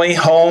family,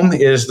 home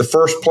is the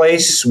first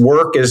place,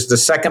 work is the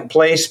second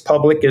place,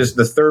 public is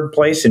the third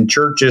place, and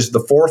church is the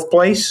fourth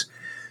place.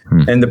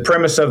 And the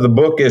premise of the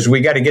book is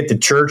we got to get the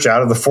church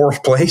out of the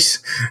fourth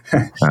place.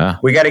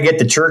 We got to get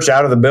the church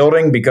out of the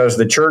building, because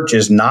the church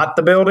is not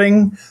the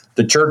building.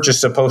 The church is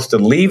supposed to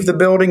leave the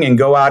building and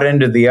go out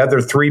into the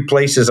other three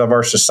places of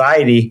our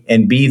society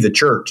and be the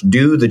church,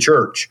 do the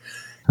church.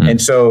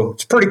 And so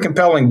it's a pretty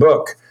compelling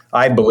book,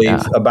 I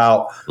believe,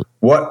 about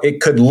what it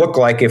could look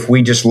like if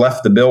we just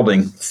left the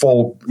building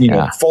full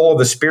of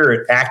the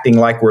Spirit, acting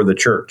like we're the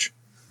church.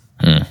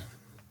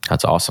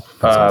 That's awesome.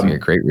 That sounds like a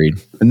great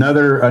read.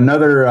 Another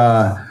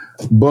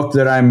book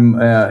that I'm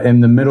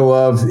in the middle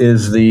of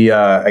is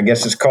I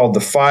guess it's called the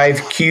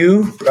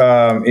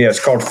 5Q. It's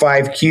called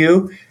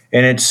 5Q,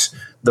 and it's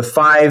the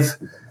 5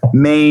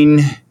 main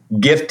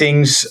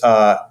giftings,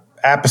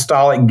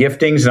 apostolic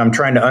giftings, and I'm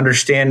trying to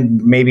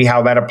understand maybe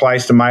how that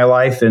applies to my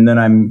life. And then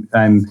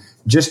I'm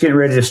just getting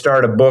ready to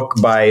start a book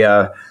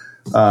by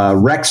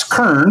Rex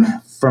Kern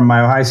from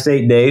my Ohio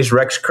State days.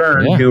 Rex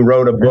Kern, who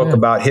wrote a book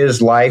about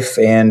his life,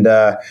 and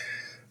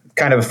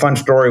kind of a fun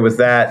story with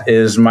that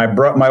is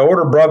my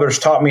older brothers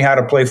taught me how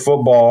to play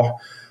football.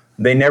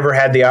 They never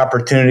had the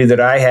opportunity that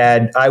I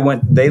had.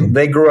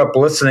 They grew up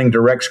listening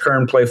to Rex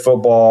Kern play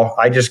football.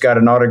 I just got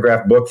an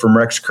autographed book from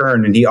Rex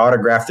Kern, and he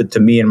autographed it to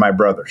me and my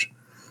brothers.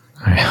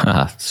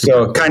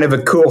 So kind of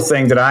a cool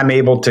thing that I'm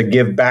able to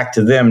give back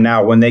to them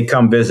now. When they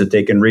come visit,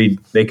 they can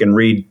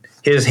read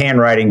his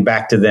handwriting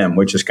back to them,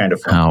 which is kind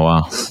of fun. Oh,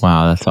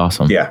 wow, that's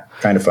awesome. Yeah,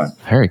 kind of fun.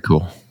 Very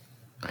cool.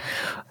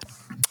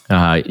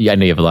 I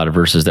know you have a lot of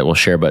verses that we'll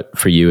share, but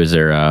for you, is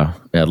there a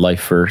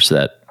life verse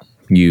that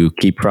you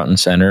keep front and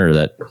center, or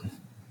that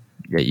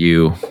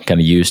you kind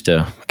of use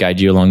to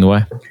guide you along the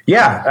way?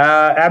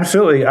 Yeah,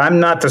 absolutely. I'm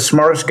not the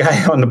smartest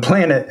guy on the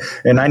planet,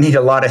 and I need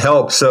a lot of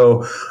help.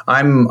 So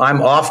I'm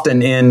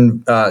often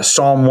in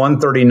Psalm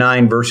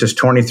 139, verses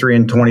 23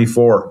 and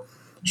 24.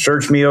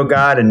 Search me, O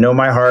God, and know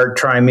my heart.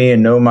 Try me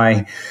and know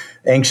my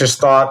anxious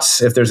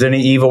thoughts. If there's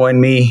any evil in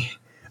me,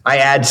 I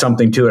add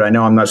something to it. I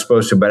know I'm not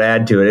supposed to, but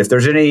add to it. If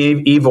there's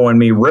any evil in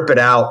me, rip it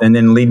out and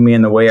then lead me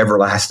in the way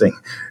everlasting.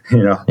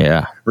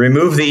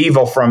 Remove the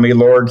evil from me,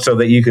 Lord, so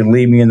that you can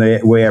lead me in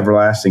the way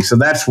everlasting. So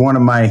that's one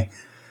of my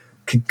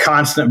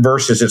constant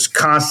verses. It's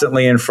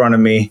constantly in front of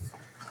me.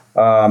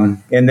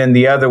 And then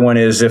the other one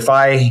is, if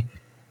I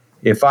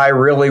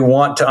really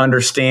want to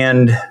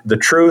understand the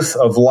truth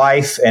of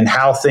life and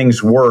how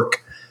things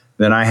work,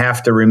 then I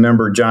have to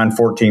remember John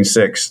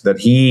 14:6, that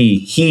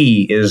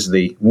he is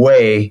the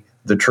way,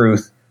 the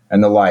truth,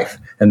 and the life.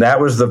 And that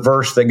was the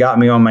verse that got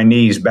me on my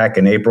knees back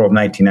in April of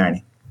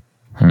 1990.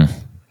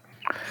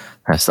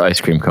 That's the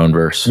ice cream cone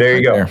verse. There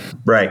you go. There.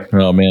 Right.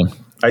 Oh, man.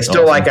 I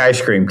still like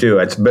ice cream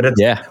too.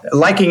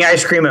 Liking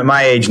ice cream at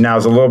my age now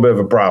is a little bit of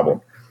a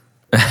problem.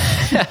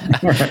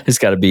 It's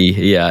got to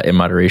be, in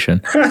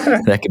moderation.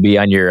 That could be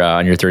on your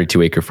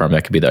 32-acre farm.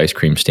 That could be the ice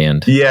cream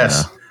stand.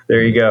 Yes.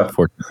 There you go.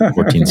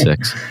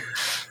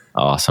 14.6.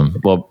 Awesome.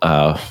 Well,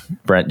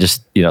 Brent,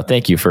 just,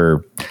 thank you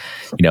for,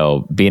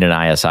 being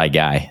an ISI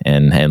guy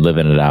and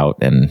living it out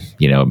and,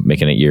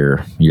 making it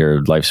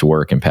your life's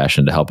work and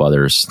passion to help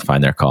others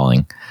find their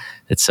calling.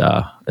 It's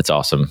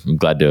awesome. I'm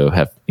glad to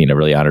have,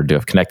 really honored to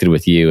have connected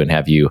with you and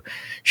have you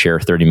share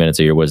 30 minutes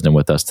of your wisdom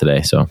with us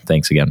today. So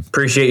thanks again.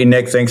 Appreciate you,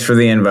 Nick. Thanks for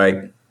the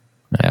invite.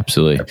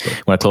 Absolutely.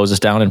 Want to close us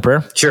down in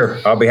prayer? Sure.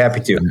 I'll be happy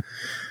to.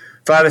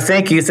 Father,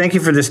 thank you. Thank you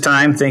for this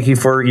time. Thank you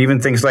for even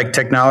things like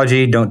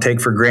technology. Don't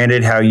take for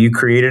granted how you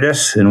created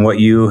us and what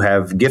you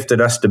have gifted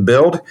us to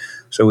build.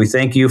 So we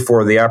thank you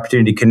for the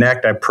opportunity to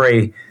connect. I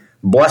pray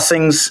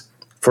blessings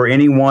for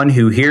anyone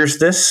who hears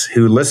this,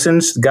 who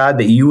listens, God,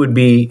 that you would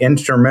be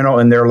instrumental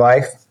in their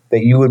life,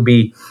 that you would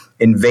be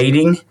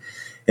invasive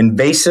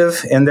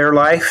in their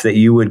life, that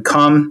you would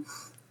come,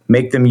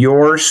 make them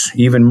yours,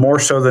 even more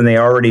so than they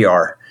already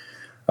are.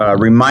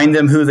 Remind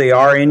them who they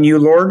are in you,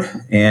 Lord,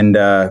 and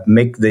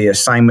make the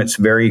assignments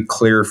very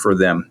clear for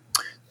them.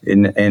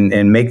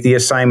 And make the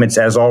assignments,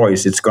 as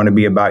always, it's going to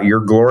be about your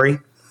glory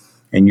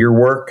and your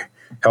work.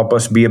 Help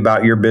us be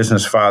about your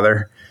business,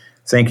 Father.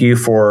 Thank you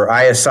for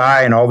ISI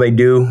and all they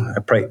do. I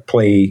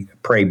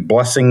pray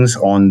blessings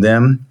on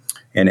them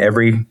and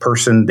every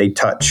person they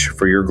touch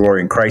for your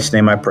glory. In Christ's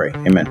name I pray.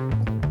 Amen.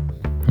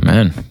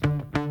 Amen.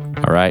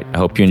 All right. I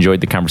hope you enjoyed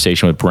the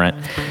conversation with Brent.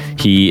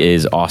 He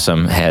is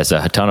awesome, has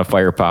a ton of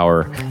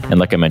firepower. And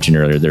like I mentioned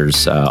earlier,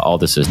 there's all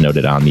this is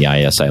noted on the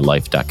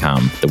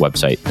isilife.com, the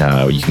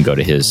website. You can go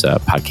to his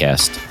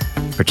podcast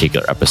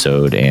particular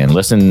episode and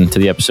listen to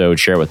the episode,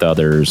 share it with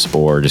others,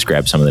 or just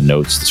grab some of the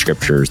notes, the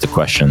scriptures, the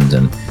questions,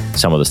 and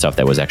some of the stuff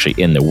that was actually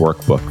in the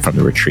workbook from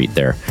the retreat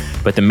there.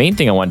 But the main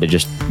thing I wanted to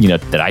just,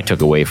 that I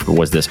took away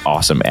was this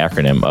awesome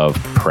acronym of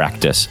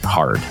practice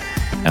hard.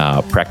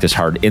 Practice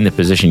hard in the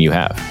position you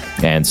have.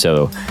 And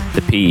so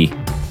the P,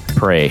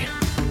 pray,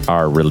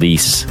 R,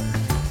 release,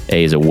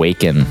 A is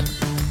awaken,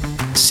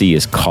 C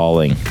is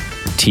calling,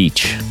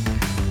 teach,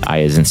 I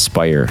is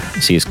inspire,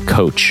 C is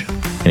coach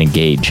and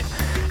engage.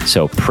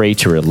 So pray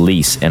to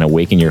release and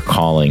awaken your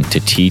calling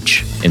to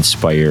teach,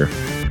 inspire,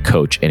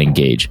 coach, and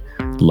engage.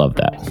 Love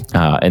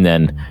that. And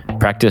then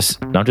practice,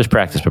 not just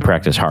practice, but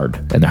practice hard.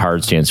 And the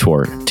hard stands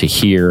for to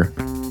hear,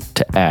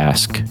 to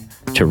ask,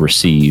 to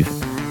receive,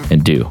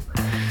 and do.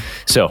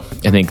 So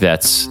I think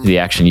that's the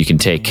action you can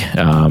take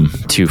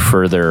to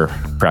further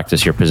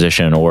practice your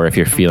position, or if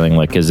you're feeling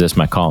like, is this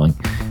my calling?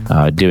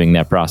 Doing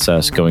that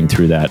process, going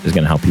through that is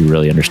going to help you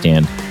really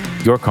understand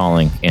your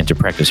calling and to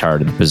practice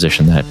hard in the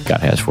position that God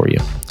has for you.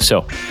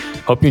 So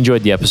hope you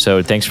enjoyed the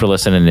episode. Thanks for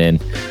listening in.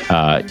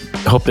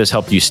 Hope this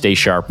helped you stay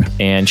sharp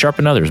and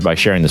sharpen others by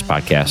sharing this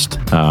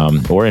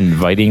podcast or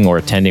inviting or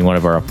attending one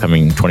of our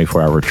upcoming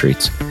 24-hour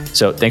retreats.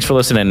 So thanks for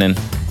listening in.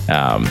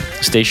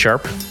 Stay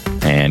sharp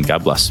and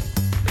God bless.